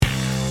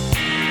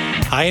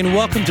Hi, and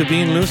welcome to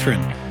Being Lutheran,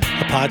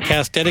 a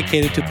podcast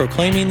dedicated to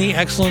proclaiming the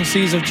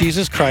excellencies of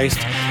Jesus Christ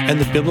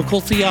and the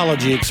biblical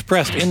theology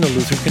expressed in the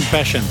Lutheran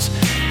Confessions.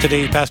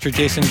 Today, Pastor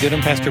Jason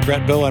Goodham, Pastor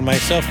Brett Bowe, and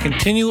myself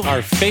continue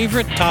our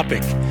favorite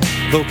topic,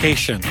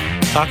 vocation,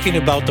 talking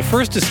about the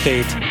first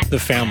estate, the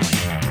family.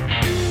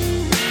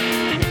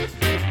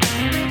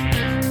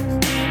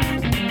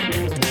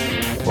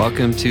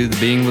 Welcome to the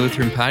Being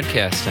Lutheran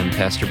podcast. I'm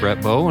Pastor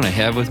Brett Bowe, and I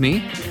have with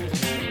me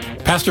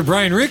Pastor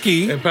Brian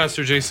Rickey. And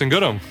Pastor Jason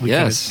Goodham.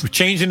 Yes. We're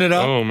changing it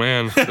up. Oh,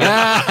 man.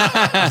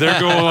 There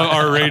go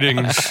our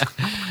ratings.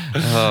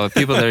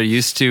 People that are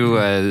used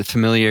to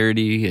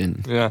familiarity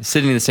and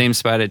sitting in the same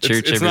spot at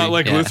church. It's not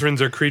like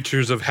Lutherans are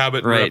creatures of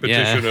habit and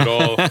repetition at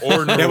all.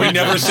 Or we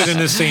never sit in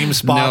the same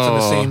spots in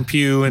the same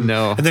pew and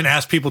then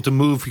ask people to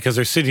move because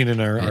they're sitting in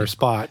our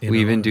spot.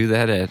 We even do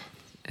that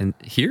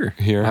here.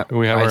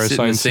 We have our sit in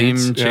the assigned same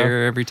seats.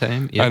 chair every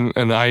time. Yep.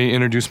 And I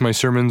introduce my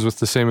sermons with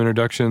the same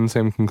introduction,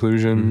 same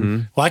conclusion. Mm-hmm.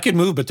 Well, I could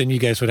move, but then you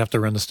guys would have to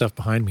run the stuff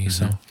behind me.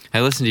 So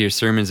I listen to your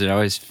sermons. It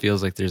always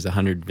feels like there's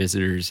 100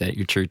 visitors at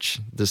your church.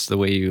 This is the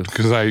way you...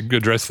 Because I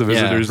address the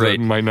visitors that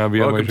might not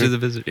be on my Welcome church. to the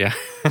visit. Yeah.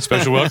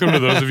 Special welcome to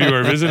those of you who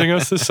are visiting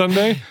us this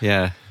Sunday.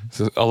 Yeah.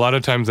 So a lot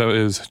of times that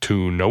is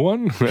to no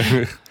one.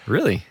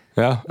 Really?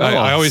 Yeah,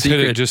 I always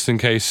hit it just in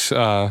case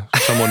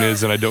someone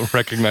is and I don't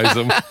recognize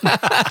them.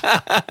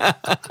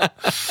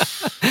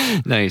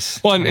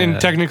 Nice. Well, and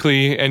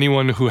technically,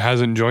 anyone who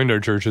hasn't joined our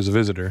church is a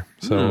visitor.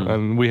 So,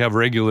 and we have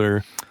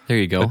regular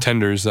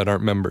attenders that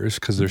aren't members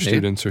because they're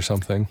students or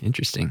something.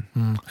 Interesting.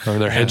 Or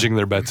they're hedging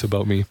their bets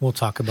about me. We'll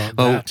talk about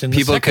that. In the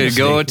people second could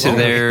go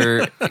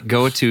estate. to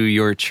go to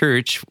your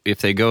church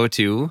if they go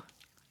to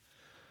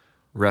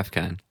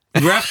RefCon.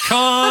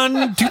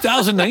 RefCon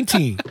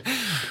 2019.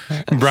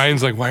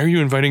 Brian's like, why are you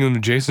inviting them to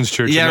Jason's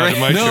church and not to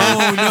my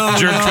church?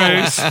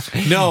 Jerk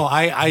face. No,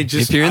 I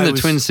just... If you're in the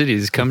Twin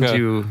Cities, come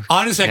to...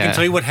 Honestly, I can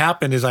tell you what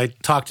happened is I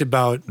talked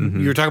about...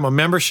 You were talking about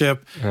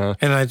membership,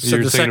 and I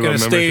said the second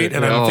estate,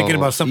 and I'm thinking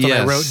about something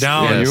I wrote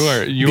down.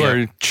 Yes. You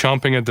are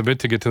chomping at the bit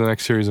to get to the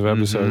next series of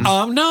episodes.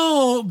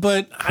 No,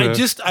 but I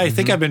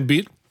think I've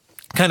been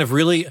kind of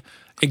really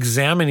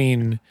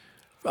examining...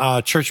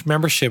 church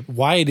membership,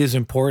 why it is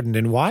important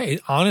and why,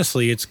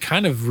 honestly, it's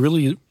kind of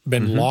really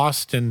been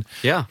lost in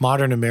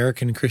modern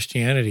American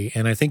Christianity.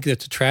 And I think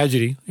that's a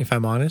tragedy, if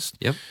I'm honest.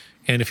 Yep.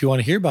 And if you want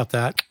to hear about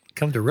that,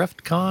 come to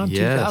RefCon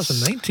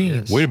 2019.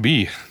 Yes. Way to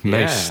be.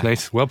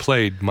 Nice. Well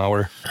played,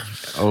 Maurer.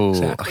 Oh,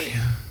 exactly.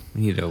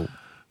 We need a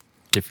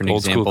different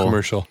Old example. school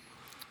commercial.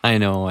 I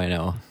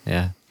know.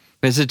 Yeah.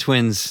 It's a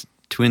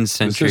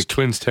twin-centric. This is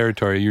twins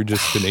territory. You're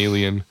just an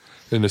alien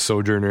and a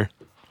sojourner.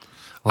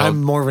 Well,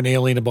 I'm more of an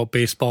alien about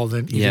baseball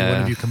than either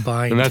one of you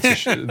combined.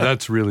 And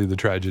that's really the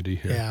tragedy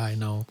here. Yeah, I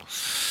know.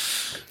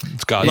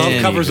 It's God.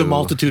 Love covers a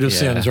multitude of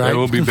sins, right? There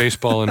will be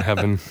baseball in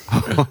heaven.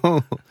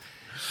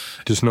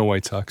 Just no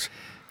White Sox.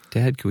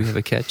 Dad, can we have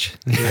a catch?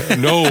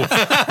 No,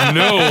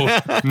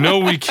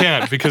 we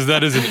can't, because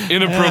that is an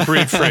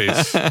inappropriate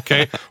phrase.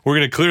 Okay? We're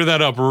going to clear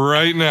that up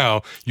right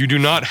now. You do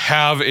not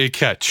have a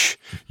catch.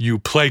 You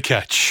play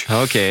catch.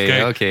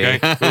 Okay.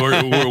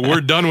 We're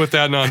done with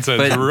that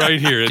nonsense right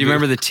here. Do you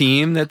remember the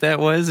team that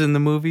was in the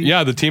movie?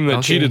 Yeah, the team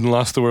that cheated and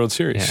lost the World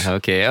Series. Yeah,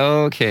 okay.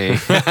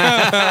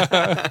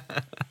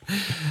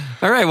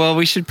 All right, well,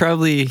 we should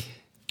probably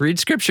read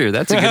scripture.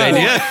 That's a good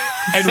idea.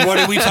 And what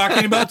are we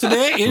talking about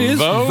today? It is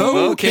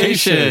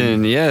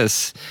vocation.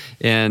 Yes.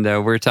 And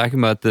we're talking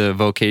about the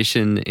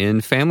vocation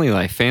in family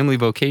life, family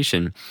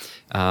vocation.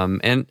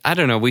 And I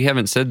don't know, we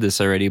haven't said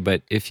this already,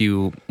 but if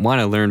you want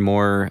to learn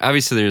more,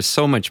 obviously there's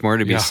so much more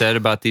to be said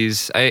about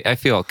these. I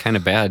feel kind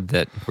of bad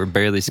that we're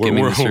barely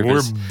skimming the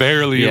surface. We're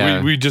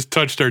barely, we just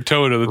touched our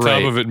toe to the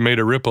top of it and made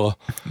a ripple.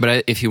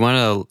 But if you want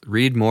to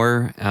read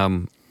more,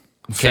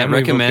 can't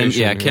recommend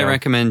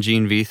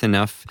Gene Veith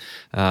enough.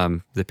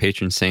 The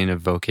patron saint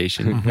of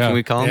vocation. Can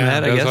we call him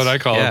that? I guess that's what I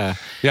call him.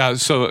 Yeah.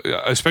 So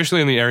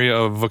especially in the area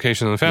of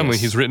vocation in the family,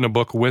 he's written a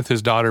book with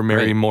his daughter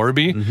Mary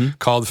Morby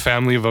called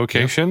Family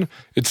Vocation. Yep.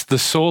 It's the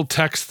sole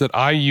text that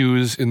I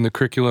use in the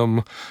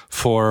curriculum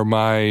for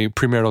my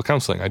premarital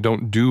counseling. I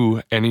don't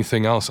do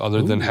anything else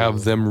other than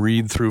have them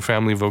read through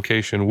Family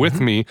Vocation with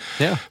me.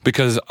 Yeah.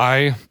 Because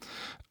I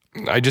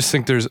just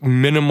think there's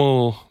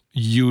minimal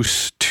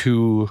use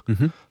to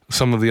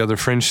some of the other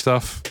fringe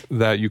stuff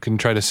that you can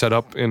try to set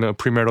up in a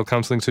premarital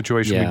counseling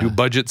situation. We do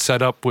budget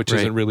setup, which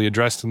isn't really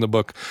addressed in the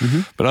book.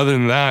 But other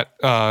than that,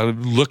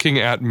 looking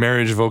at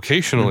marriage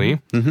vocationally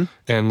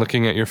and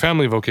looking at your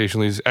family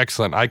vocationally is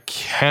excellent. I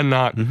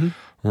cannot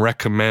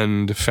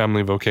recommend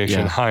family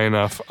vocation high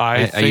enough.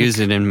 I use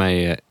it in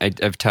my,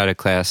 I've taught a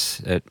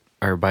class at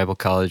our Bible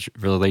college,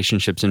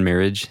 Relationships in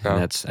Marriage,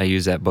 and I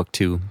use that book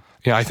too.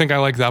 Yeah, I think I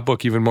like that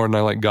book even more than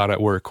I like God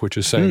at Work, which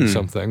is saying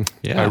something.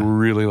 Yeah. I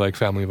really like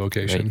Family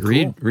Vocation.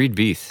 Right. Cool. Read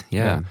Veith.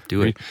 Yeah,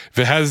 do it. If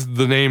it has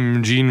the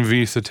name Gene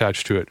Veith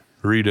attached to it,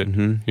 read it.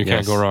 You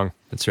can't go wrong.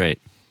 That's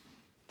right.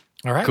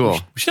 All right, cool.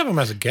 We should have him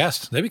as a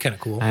guest. That'd be kind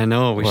of cool. I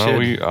know we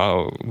should.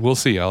 We'll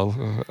see.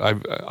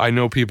 I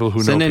know people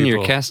who send know in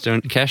people. your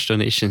cash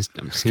donations.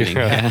 I'm just kidding.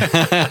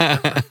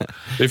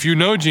 If you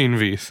know Gene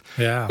Veith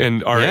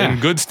and are in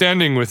good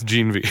standing with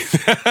Gene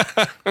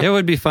Veith. It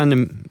would be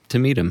fun to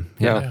meet him.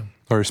 Yeah.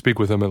 Or speak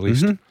with him at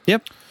least.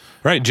 Yep.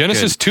 Right,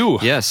 Genesis 2.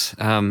 Yes.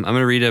 I'm going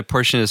to read a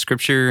portion of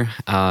Scripture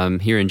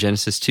here in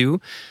Genesis 2,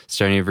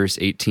 starting at verse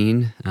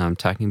 18,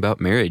 talking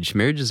about marriage.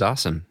 Marriage is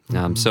awesome.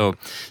 So it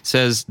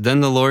says, Then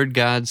the Lord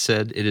God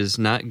said, It is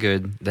not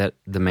good that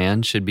the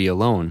man should be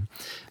alone.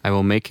 I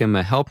will make him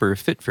a helper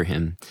fit for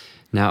him.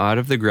 Now out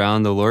of the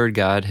ground the Lord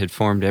God had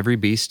formed every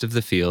beast of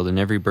the field and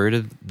every bird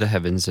of the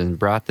heavens and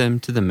brought them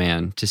to the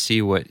man to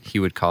see what he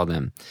would call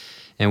them.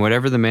 And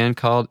whatever the man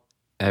called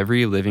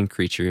every living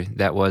creature,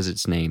 that was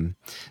its name.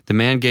 The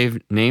man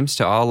gave names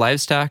to all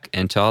livestock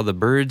and to all the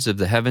birds of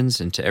the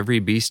heavens and to every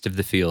beast of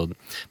the field.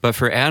 But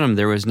for Adam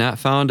there was not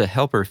found a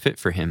helper fit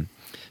for him.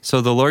 So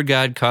the Lord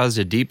God caused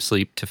a deep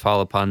sleep to fall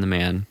upon the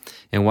man,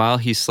 and while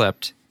he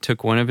slept,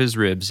 took one of his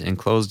ribs and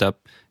closed up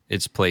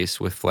its place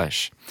with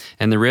flesh.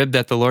 And the rib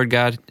that the Lord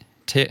God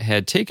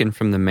had taken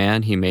from the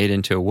man he made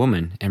into a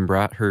woman and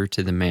brought her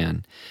to the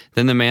man.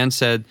 Then the man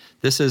said,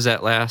 This is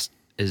at last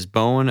is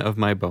bone of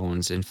my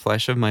bones and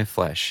flesh of my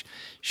flesh.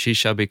 She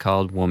shall be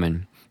called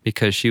woman,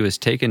 because she was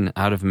taken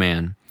out of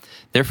man.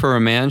 Therefore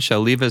a man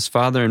shall leave his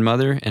father and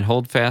mother and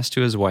hold fast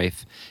to his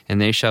wife, and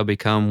they shall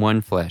become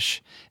one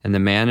flesh. And the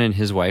man and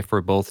his wife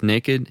were both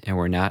naked and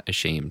were not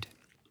ashamed.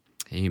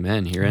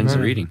 Amen. Here ends the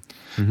reading.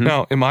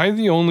 Now, am I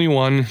the only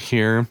one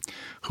here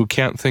who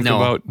can't think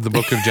about the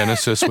book of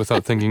Genesis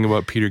without thinking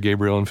about Peter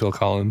Gabriel and Phil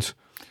Collins?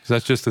 Is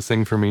that just a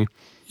thing for me?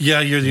 Yeah,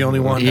 you're the only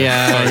one.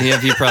 Yeah,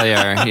 you probably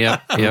are.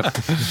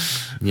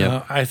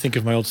 Yep. I think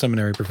of my old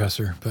seminary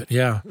professor, but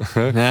yeah.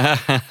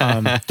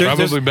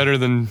 Probably better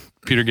than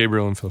Peter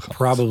Gabriel and Phil Collins.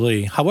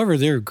 Probably. However,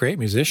 they're great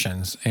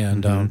musicians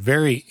and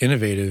very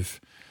innovative.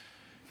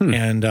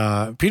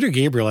 And Peter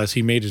Gabriel, as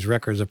he made his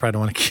records, I probably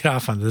don't want to get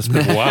off on this,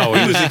 but wow,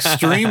 he was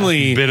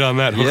extremely... bit on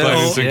that hook, line,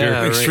 and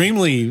sinker.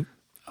 Extremely,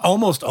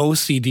 almost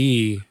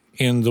OCD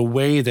in the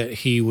way that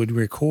he would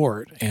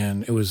record,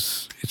 and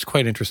it's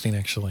quite interesting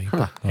actually.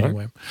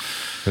 Anyway,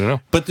 I don't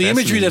know. But the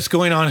imagery that's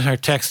going on in our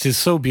text is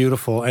so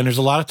beautiful, and there's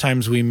a lot of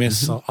times we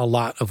miss a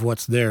lot of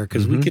what's there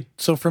because we get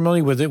so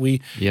familiar with it.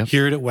 We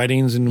hear it at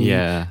weddings and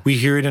we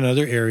hear it in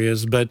other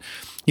areas, but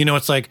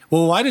it's like,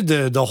 well, why did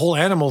the whole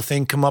animal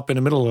thing come up in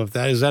the middle of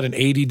that? Is that an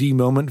ADD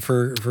moment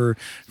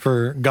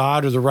for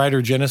God or the writer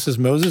of Genesis,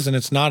 Moses? And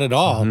it's not at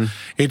all.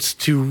 It's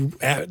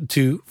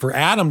for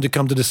Adam to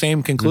come to the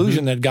same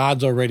conclusion that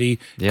God's already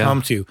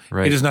come to.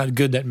 Right. It is not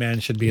good that man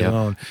should be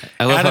alone.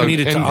 Adam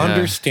needed to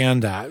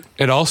understand that.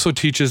 It also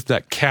teaches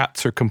that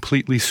cats are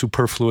completely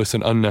superfluous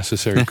and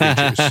unnecessary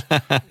creatures.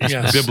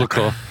 It's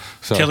biblical.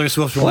 So. Taylor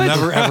Swift will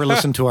never ever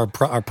listen to our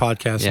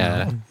podcast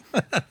now.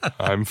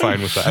 I'm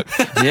fine with that.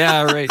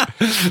 Yeah, right.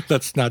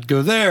 Let's not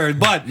go there.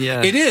 But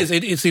it is.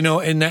 It's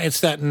and it's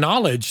that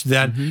knowledge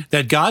that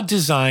that God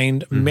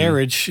designed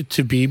marriage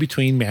to be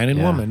between man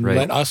and woman. Right.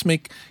 Let us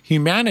make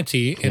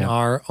humanity in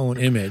our own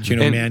image.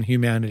 Man,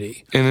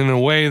 humanity, and in a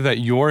way that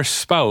your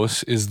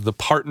spouse is the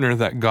partner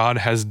that God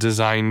has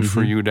designed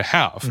for you to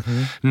have.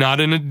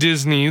 Not in a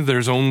Disney,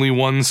 there's only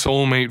one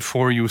soulmate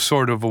for you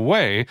sort of a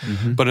way,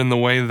 but in the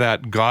way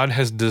that God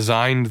has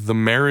designed the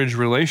marriage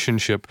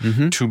relationship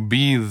to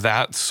be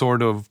that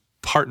sort of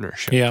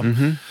partnership.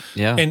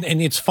 Yeah.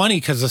 And it's funny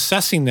because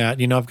assessing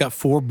that, I've got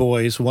 4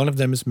 boys. One of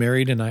them is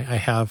married, and I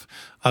have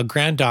a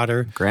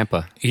granddaughter.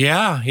 Grandpa.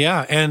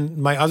 Yeah. And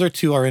my other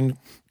 2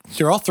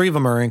 all 3 of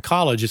them are in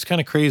college. It's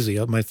kind of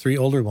crazy, my 3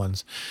 older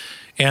ones.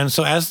 And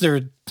so as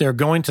they're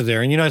going to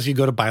there, and as you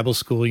go to Bible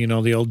school,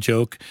 the old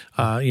joke,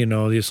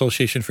 the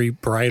Association for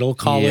Bridal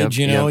College,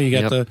 you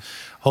got the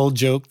whole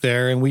joke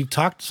there. And we've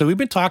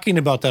been talking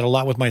about that a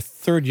lot with my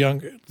third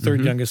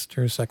youngest,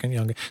 or second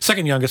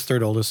youngest,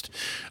 third oldest.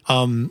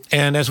 And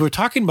as we're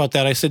talking about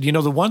that, I said,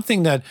 the one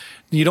thing that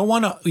you don't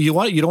want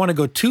to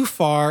go too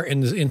far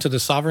into the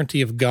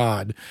sovereignty of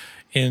God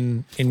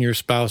in your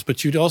spouse,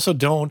 but you also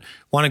don't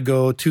want to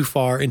go too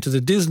far into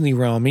the Disney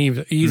realm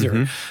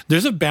either.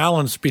 There's a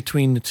balance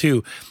between the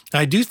two.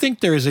 I do think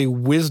there is a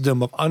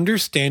wisdom of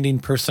understanding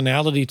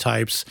personality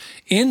types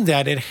in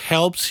that it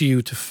helps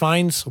you to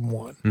find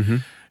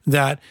someone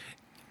that,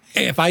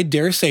 if I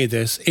dare say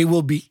this, it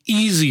will be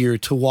easier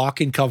to walk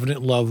in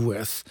covenant love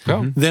with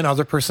than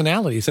other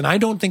personalities. And I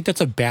don't think that's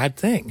a bad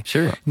thing.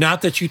 Sure.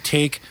 Not that you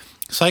take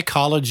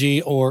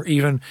psychology or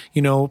even,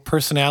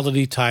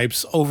 personality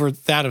types over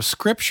that of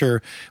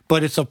Scripture,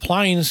 but it's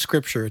applying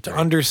Scripture to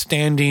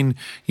understanding,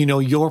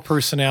 your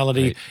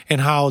personality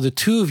and how the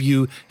two of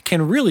you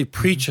can really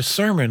preach a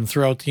sermon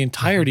throughout the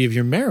entirety of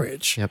your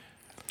marriage. Yep.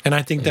 And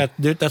I think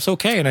that's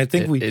okay. And I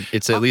think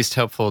it's at least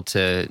helpful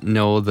to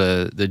know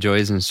the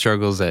joys and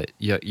struggles that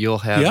you'll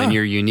have in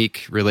your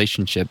unique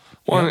relationship.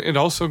 Well, it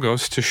also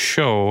goes to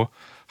show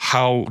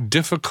how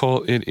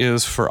difficult it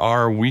is for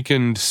our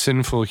weakened,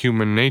 sinful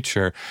human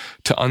nature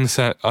to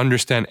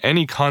understand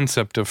any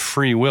concept of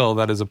free will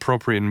that is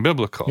appropriate and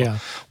biblical. Yeah.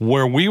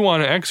 Where we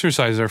want to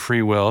exercise our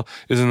free will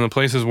is in the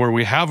places where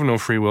we have no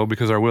free will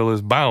because our will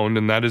is bound,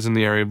 and that is in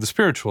the area of the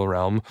spiritual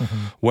realm,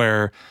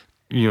 where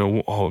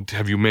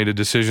have you made a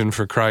decision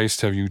for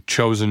Christ? Have you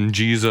chosen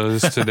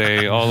Jesus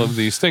today? All of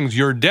these things.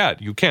 You're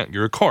dead. You can't.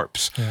 You're a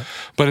corpse. Yeah.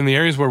 But in the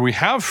areas where we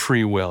have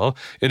free will,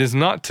 it is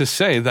not to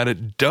say that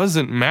it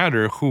doesn't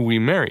matter who we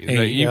marry.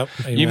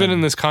 Even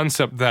in this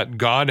concept that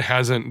God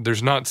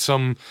there's not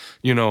some,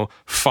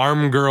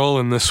 farm girl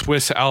in the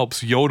Swiss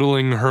Alps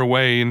yodeling her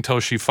way until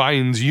she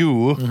finds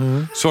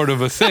you, sort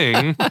of a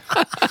thing.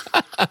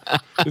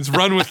 Let's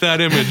run with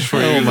that image for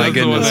you. Oh my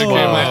goodness!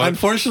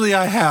 Unfortunately,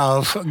 I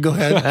have. Go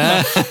ahead.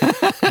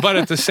 But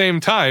at the same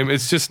time,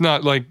 it's just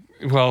not like,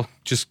 well,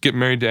 just get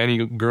married to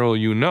any girl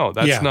you know.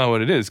 That's not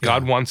what it is.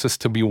 God wants us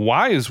to be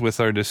wise with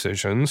our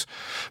decisions,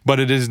 but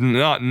it is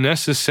not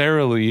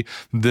necessarily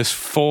this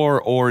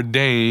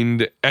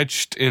foreordained,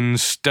 etched in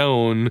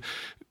stone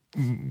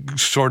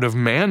sort of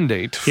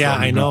mandate.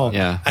 I know.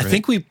 Yeah, I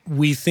think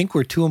we think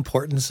we're too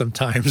important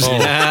sometimes.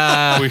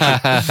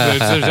 If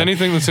there's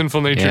anything that sinful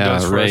nature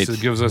does for us,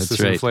 it gives us this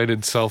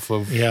inflated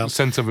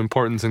sense of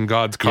importance in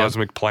God's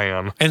cosmic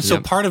plan. And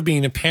so part of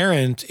being a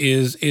parent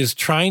is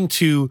trying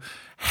to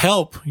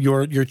help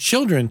your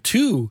children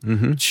to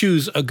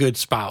choose a good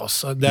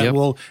spouse that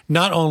will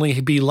not only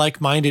be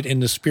like-minded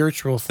in the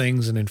spiritual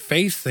things and in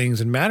faith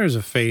things and matters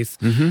of faith,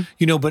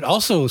 but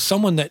also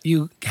someone that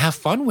you have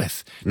fun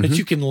with, that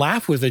you can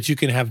laugh with, that you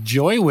can have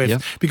joy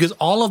with, because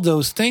all of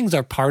those things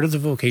are part of the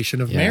vocation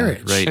of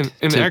marriage. Right.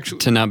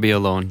 And to not be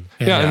alone.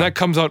 And that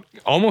comes out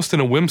almost in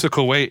a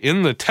whimsical way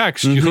in the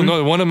text. You'll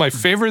know one of my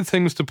favorite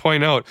things to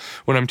point out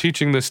when I'm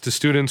teaching this to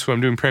students who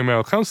I'm doing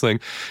premarital counseling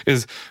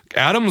is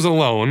Adam's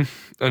alone,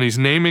 and he's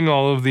naming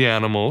all of the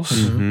animals.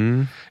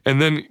 And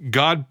then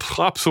God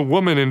plops a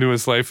woman into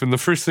his life, and the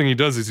first thing he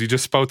does is he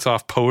just spouts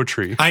off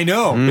poetry. I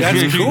know.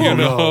 That's cool. And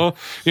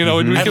we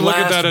can look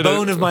at that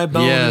bone of my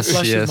bone,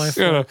 flesh of my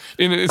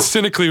flesh.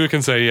 Cynically, we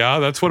can say,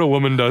 that's what a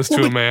woman does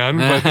to a man.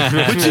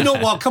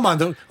 But come on.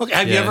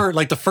 Have you ever,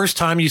 like the first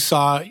time you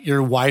saw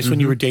your wife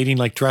when you were dating,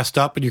 like dressed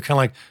up, and you're kind of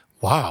like,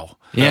 wow.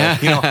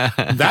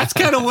 That's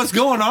kind of what's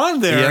going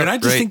on there. And I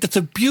just think that's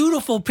a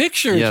beautiful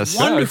picture. It's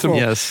wonderful.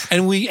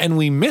 And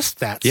we miss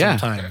that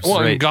sometimes. Well,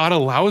 and God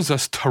allows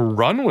us to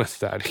run with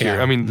that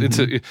here. I mean,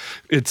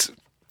 it's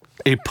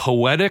a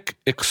poetic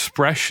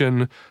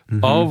expression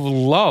of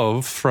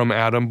love from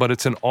Adam, but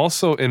it's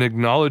also an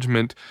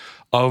acknowledgement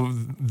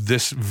of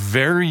this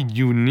very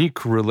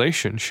unique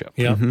relationship.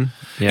 And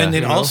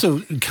it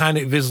also kind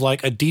of is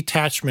like a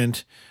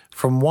detachment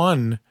from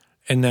one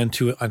and then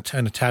to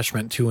an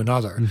attachment to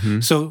another.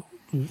 So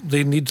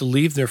they need to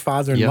leave their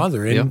father and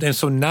mother. And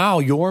so now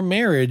your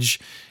marriage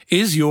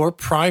is your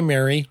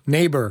primary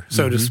neighbor,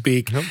 so to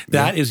speak.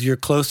 That is your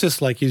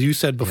closest, like as you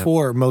said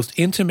before, most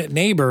intimate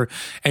neighbor.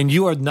 And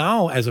you are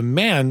now, as a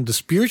man, the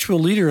spiritual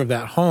leader of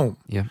that home.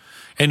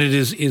 And it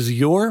is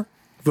your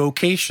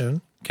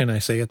vocation, can I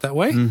say it that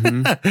way?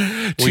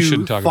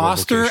 To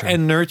foster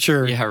and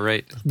nurture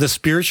the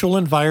spiritual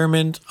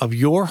environment of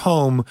your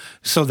home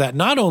so that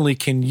not only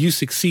can you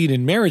succeed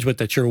in marriage, but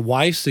that your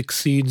wife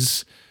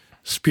succeeds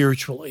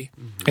spiritually.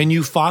 And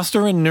you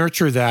foster and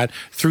nurture that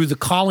through the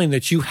calling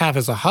that you have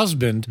as a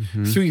husband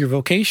through your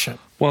vocation.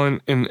 Well,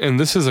 and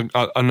this is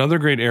another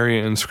great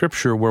area in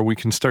Scripture where we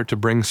can start to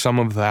bring some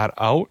of that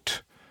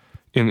out.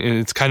 And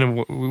it's kind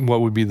of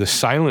what would be the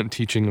silent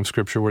teaching of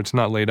Scripture, where it's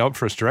not laid out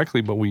for us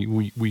directly, but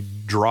we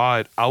draw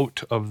it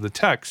out of the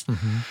text.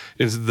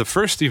 Is the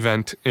first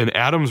event in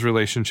Adam's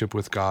relationship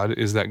with God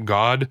is that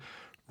God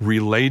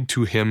relayed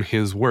to him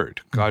his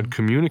word. God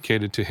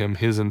communicated to him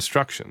his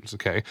instructions.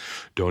 Okay,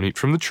 don't eat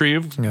from the tree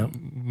of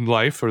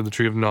life or the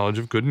tree of knowledge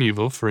of good and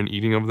evil, for in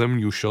eating of them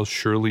you shall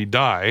surely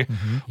die.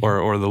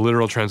 Or the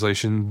literal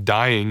translation,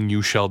 dying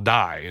you shall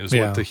die, is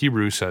what the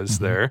Hebrew says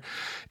there.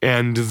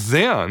 And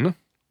then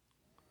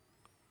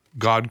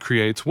God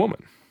creates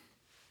woman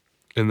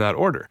in that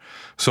order.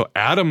 So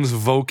Adam's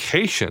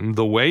vocation,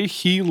 the way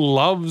he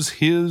loves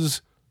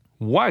his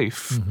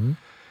wife,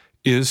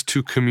 is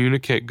to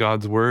communicate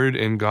God's word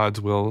and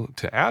God's will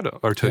to Adam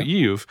or to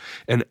Eve,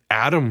 and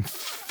Adam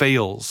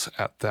fails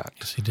at that.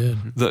 Yes, he did.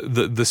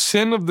 The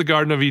sin of the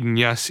Garden of Eden,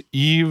 yes,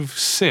 Eve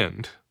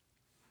sinned.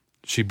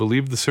 She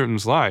believed the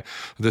serpent's lie.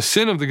 The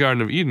sin of the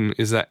Garden of Eden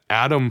is that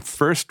Adam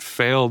first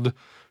failed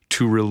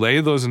to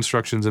relay those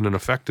instructions in an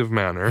effective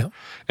manner.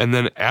 And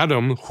then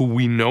Adam, who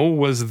we know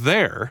was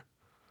there,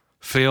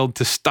 failed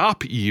to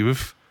stop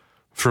Eve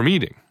from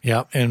eating.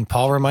 And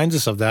Paul reminds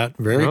us of that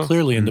very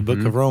clearly in the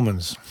book of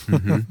Romans.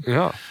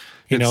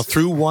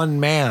 Through one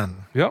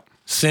man,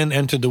 sin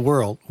entered the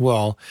world.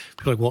 Well,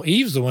 people are like,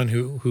 Eve's the one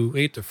who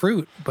ate the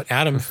fruit, but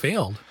Adam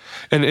failed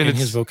in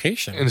his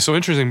vocation. And it's so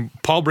interesting.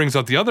 Paul brings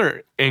out the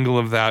other angle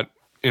of that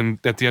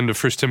at the end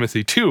of 1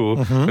 Timothy 2,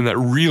 in that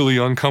really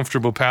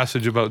uncomfortable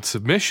passage about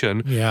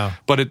submission.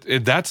 But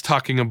that's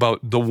talking about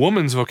the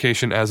woman's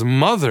vocation as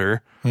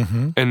mother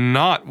and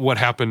not what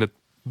happened at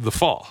the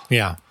fall.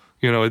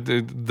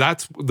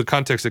 That's the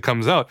context that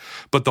comes out.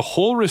 But the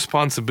whole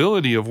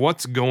responsibility of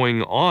what's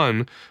going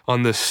on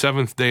this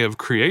seventh day of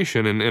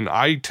creation, and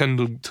I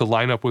tend to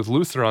line up with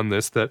Luther on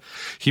this, that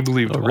he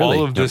believed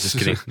all of this.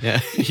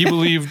 He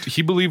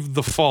believed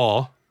the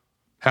fall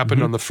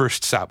happened on the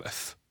first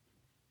Sabbath.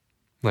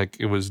 Like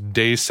it was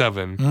day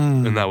 7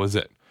 and that was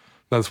it.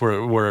 That's where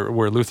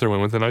Luther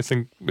went with it, and I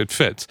think it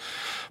fits.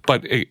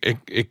 But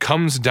it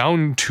comes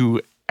down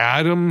to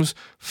Adam's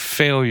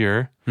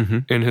failure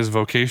in his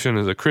vocation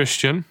as a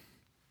Christian,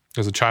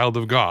 as a child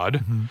of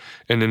God,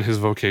 and in his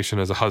vocation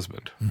as a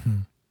husband.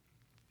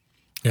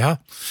 Yeah.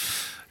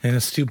 And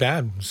it's too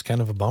bad. It's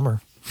kind of a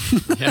bummer.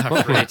 Yeah,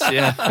 right.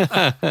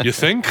 Yeah. You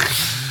think?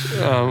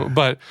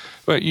 But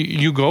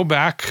you go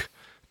back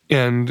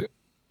and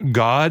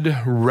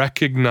God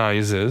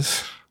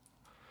recognizes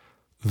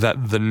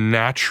that the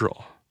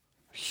natural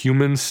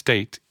human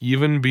state,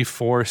 even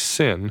before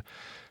sin,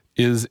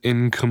 is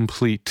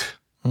incomplete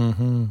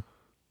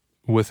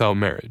without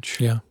marriage.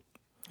 Yeah.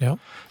 Yeah.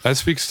 That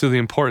speaks to the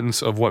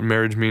importance of what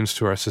marriage means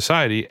to our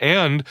society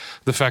and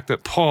the fact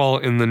that Paul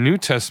in the New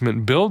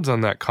Testament builds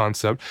on that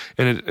concept,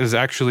 and it is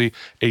actually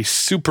a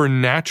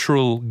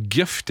supernatural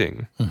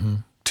gifting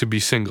to be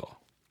single.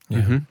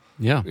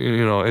 Yeah.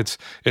 You know, it's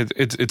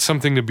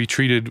something to be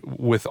treated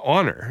with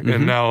honor.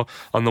 And now,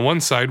 on the one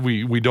side,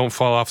 we don't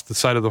fall off the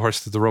side of the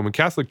horse that the Roman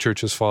Catholic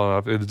Church has fallen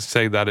off. It'd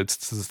say that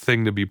it's the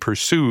thing to be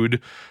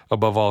pursued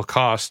above all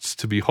costs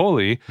to be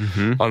holy.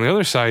 On the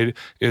other side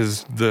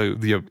is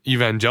the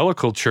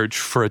evangelical church.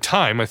 For a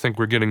time, I think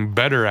we're getting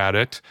better at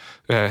it.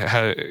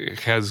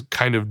 Has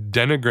kind of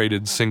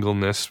denigrated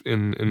singleness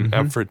in an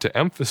effort to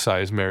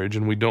emphasize marriage,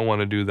 and we don't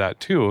want to do that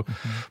too.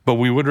 But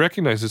we would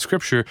recognize in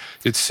Scripture,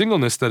 it's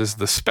singleness that is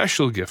the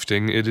special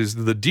gifting. It is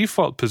the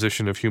default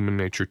position of human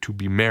nature to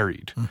be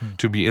married,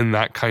 to be in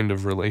that kind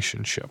of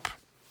relationship.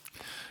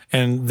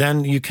 And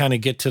then you kind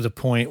of get to the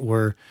point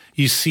where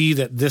you see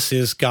that this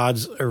is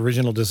God's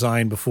original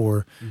design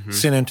before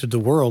sin entered the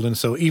world. And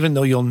so even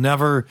though you'll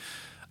never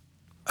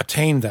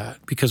attain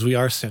that because we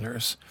are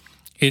sinners,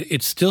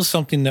 it's still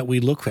something that we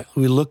look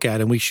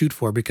at and we shoot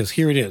for, because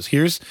here it is.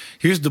 Here's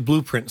the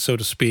blueprint, so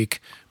to speak,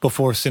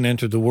 before sin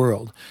entered the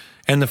world.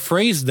 And the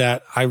phrase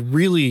that I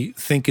really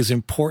think is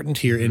important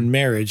here in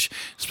marriage,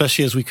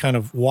 especially as we kind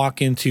of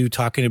walk into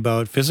talking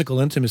about physical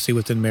intimacy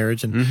within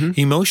marriage and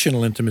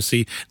emotional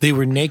intimacy, they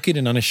were naked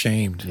and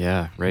unashamed.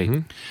 Yeah,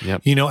 right.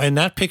 Yep. You know, and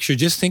that picture,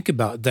 just think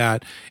about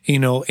that, you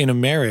know, in a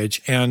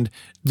marriage. And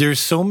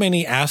there's so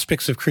many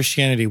aspects of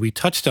Christianity. We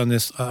touched on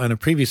this on a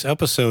previous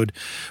episode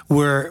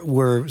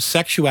where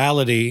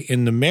sexuality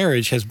in the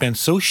marriage has been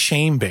so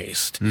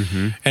shame-based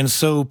and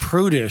so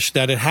prudish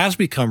that it has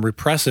become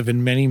repressive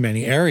in many,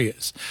 many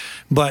areas.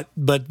 But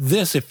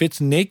this, if it's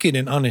naked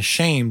and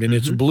unashamed and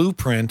its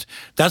blueprint,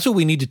 that's what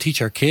we need to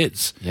teach our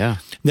kids. Yeah.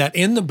 That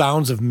in the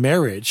bounds of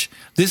marriage,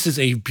 this is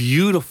a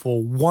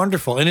beautiful,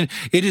 wonderful, and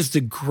it is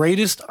the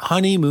greatest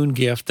honeymoon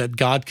gift that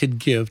God could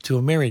give to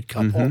a married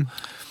couple.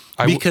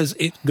 Because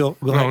go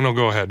ahead. No,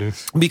 go ahead.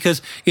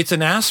 Because it's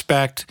an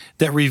aspect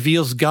that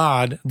reveals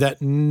God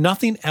that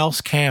nothing else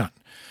can.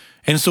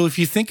 And so if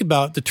you think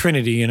about the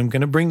Trinity, and I'm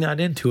going to bring that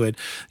into it,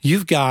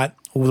 you've got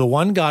the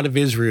one God of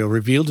Israel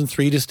revealed in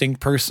 3 distinct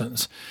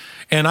persons.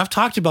 And I've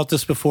talked about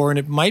this before, and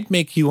it might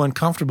make you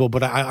uncomfortable,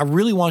 but I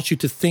really want you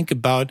to think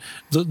about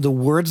the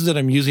words that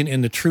I'm using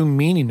and the true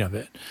meaning of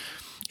it.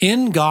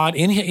 In God,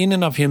 in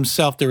and of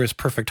himself, there is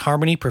perfect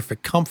harmony,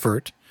 perfect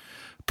comfort,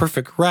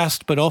 perfect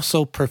rest, but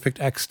also perfect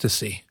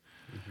ecstasy.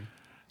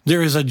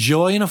 There is a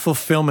joy and a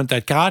fulfillment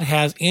that God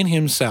has in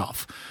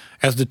himself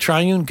as the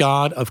triune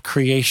God of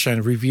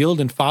creation, revealed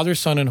in Father,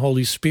 Son, and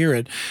Holy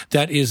Spirit,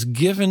 that is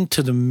given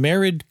to the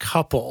married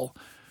couple,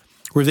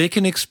 where they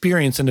can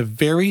experience in a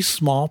very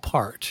small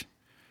part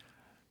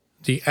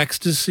the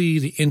ecstasy,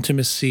 the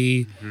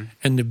intimacy,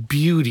 and the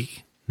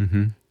beauty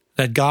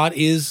that God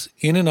is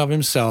in and of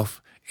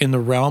himself in the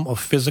realm of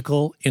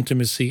physical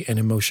intimacy and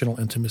emotional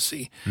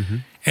intimacy.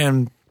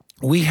 And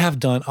we have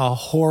done a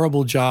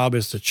horrible job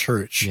as the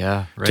church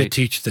to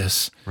teach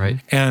this. Right.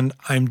 And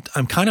I'm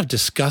kind of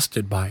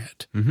disgusted by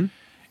it.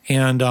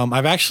 And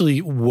I've actually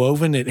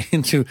woven it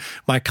into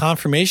my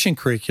confirmation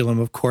curriculum.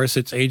 Of course,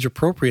 it's age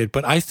appropriate,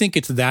 but I think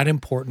it's that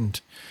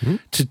important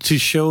to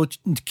show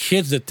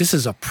kids that this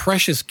is a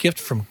precious gift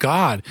from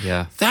God.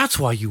 Yeah. That's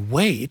why you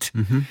wait,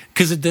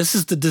 because this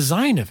is the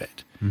design of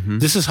it.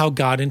 This is how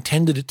God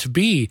intended it to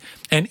be.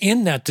 And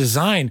in that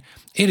design,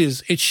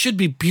 it should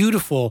be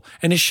beautiful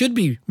and it should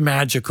be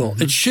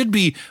magical. It should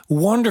be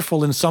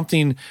wonderful and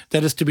something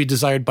that is to be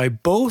desired by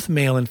both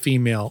male and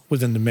female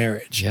within the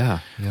marriage. Yeah.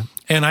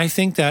 And I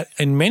think that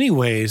in many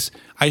ways,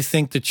 I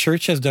think the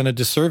church has done a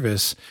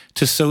disservice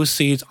to sow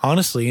seeds,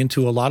 honestly,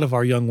 into a lot of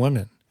our young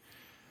women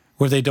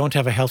where they don't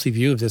have a healthy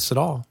view of this at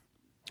all.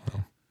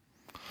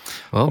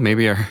 Well,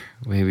 maybe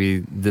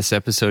this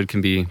episode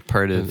can be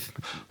part of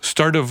the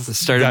start of the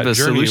journey,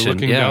 solution.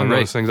 Looking down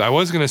those things. I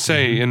was going to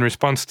say, in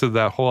response to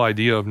that whole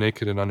idea of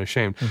naked and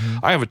unashamed,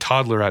 I have a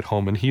toddler at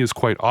home, and he is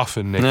quite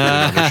often naked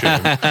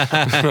and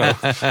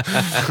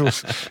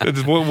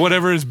unashamed.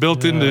 Whatever is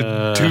built into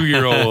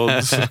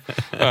 2-year-olds or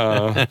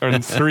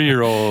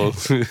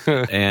 3-year-olds.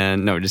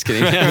 And no, just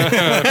kidding.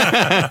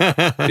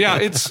 Yeah,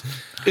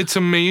 it's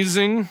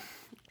amazing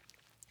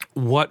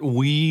what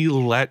we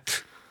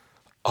let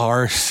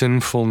our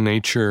sinful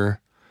nature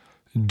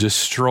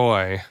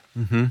destroy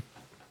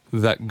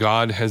that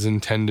God has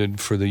intended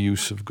for the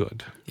use of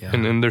good. Yeah.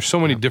 And there's so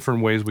many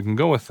different ways we can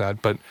go with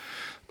that, but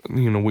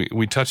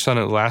we touched on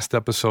it last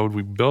episode.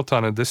 We built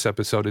on it this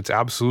episode. It's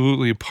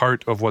absolutely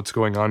part of what's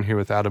going on here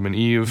with Adam and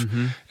Eve,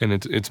 and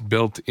it's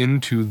built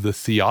into the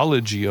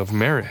theology of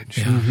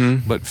marriage.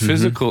 But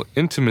physical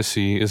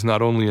intimacy is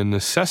not only a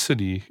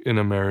necessity in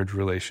a marriage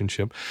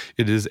relationship;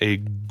 it is a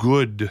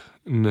good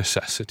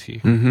necessity.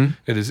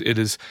 It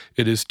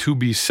is to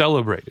be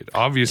celebrated.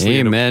 Obviously,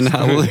 amen.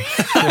 Hallelujah.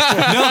 No,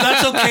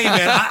 that's okay,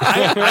 man.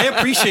 I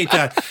appreciate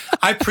that.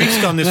 I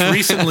preached on this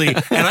recently,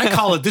 and I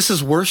call it, this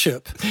is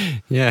worship.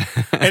 Yeah.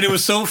 And it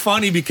was so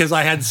funny because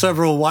I had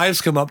several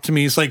wives come up to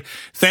me. It's like,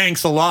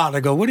 thanks a lot. I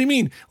go, what do you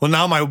mean? Well,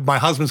 now my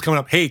husband's coming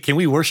up. Hey, can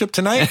we worship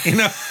tonight?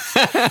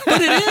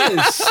 But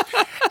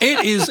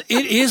it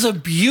is a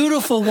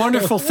beautiful,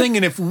 wonderful thing.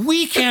 And if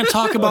we can't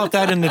talk about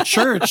that in the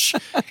church,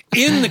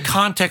 in the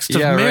context of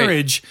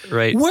marriage,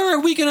 right. where are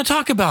we going to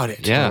talk about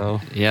it? Yeah.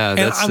 Yeah.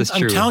 That's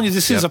I'm true. telling you,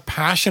 this is a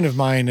passion of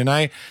mine. And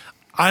I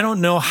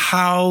don't know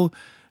how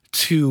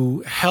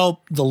to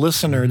help the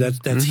listener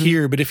that's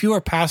here. But if you are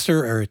a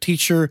pastor or a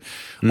teacher,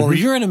 or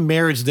you're in a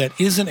marriage that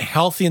isn't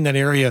healthy in that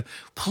area,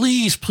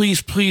 please,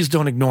 please, please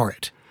don't ignore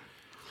it.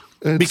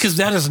 Because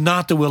that is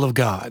not the will of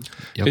God.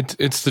 Yep.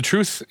 It's the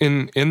truth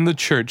in the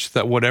church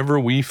that whatever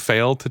we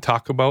fail to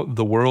talk about,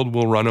 the world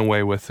will run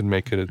away with and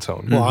make it its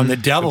own. Well, and the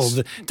devil,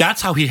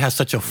 that's how he has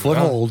such a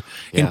foothold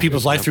in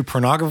people's life, through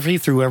pornography,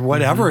 through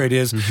whatever it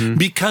is,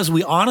 because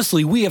we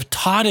have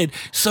taught it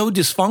so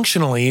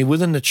dysfunctionally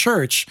within the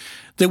church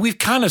that we've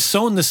kind of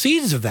sown the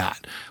seeds of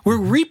that. We're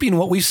reaping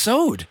what we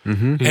sowed.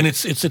 And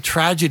it's a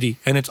tragedy,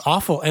 and it's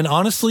awful. And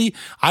honestly,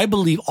 I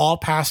believe all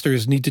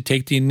pastors need to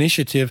take the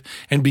initiative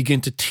and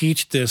begin to teach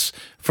this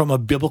from a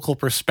biblical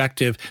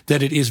perspective,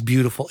 that it is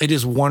beautiful. It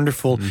is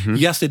wonderful.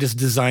 Yes, it is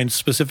designed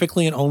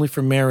specifically and only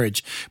for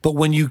marriage. But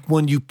when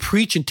you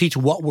preach and teach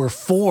what we're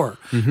for,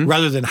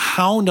 rather than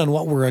hound on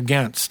what we're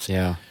against,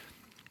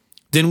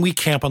 then we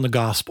camp on the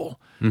gospel.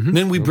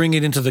 Then we bring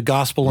it into the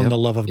gospel and the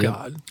love of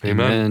God.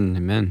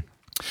 Amen.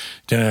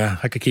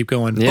 I could keep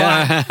going.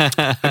 Yeah. But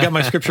I got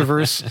my scripture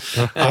verse.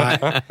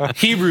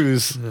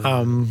 Hebrews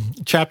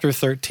chapter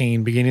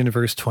 13, beginning in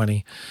verse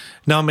 20.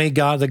 Now may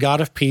God, the God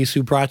of peace,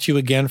 who brought you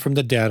again from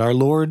the dead, our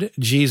Lord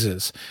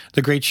Jesus,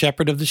 the great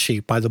shepherd of the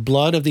sheep, by the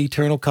blood of the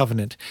eternal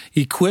covenant,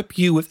 equip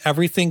you with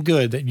everything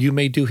good, that you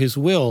may do his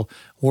will,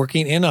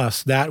 working in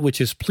us that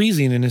which is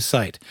pleasing in his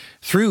sight.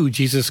 Through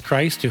Jesus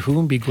Christ, to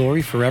whom be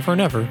glory forever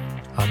and ever.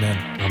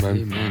 Amen.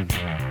 Amen.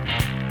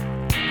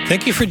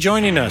 Thank you for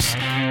joining us.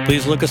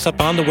 Please look us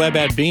up on the web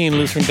at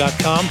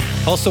beinglutheran.com.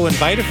 Also,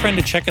 invite a friend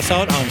to check us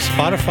out on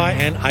Spotify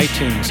and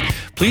iTunes.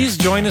 Please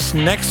join us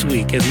next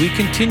week as we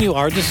continue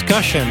our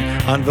discussion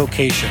on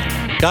vocation.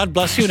 God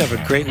bless you and have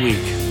a great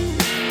week.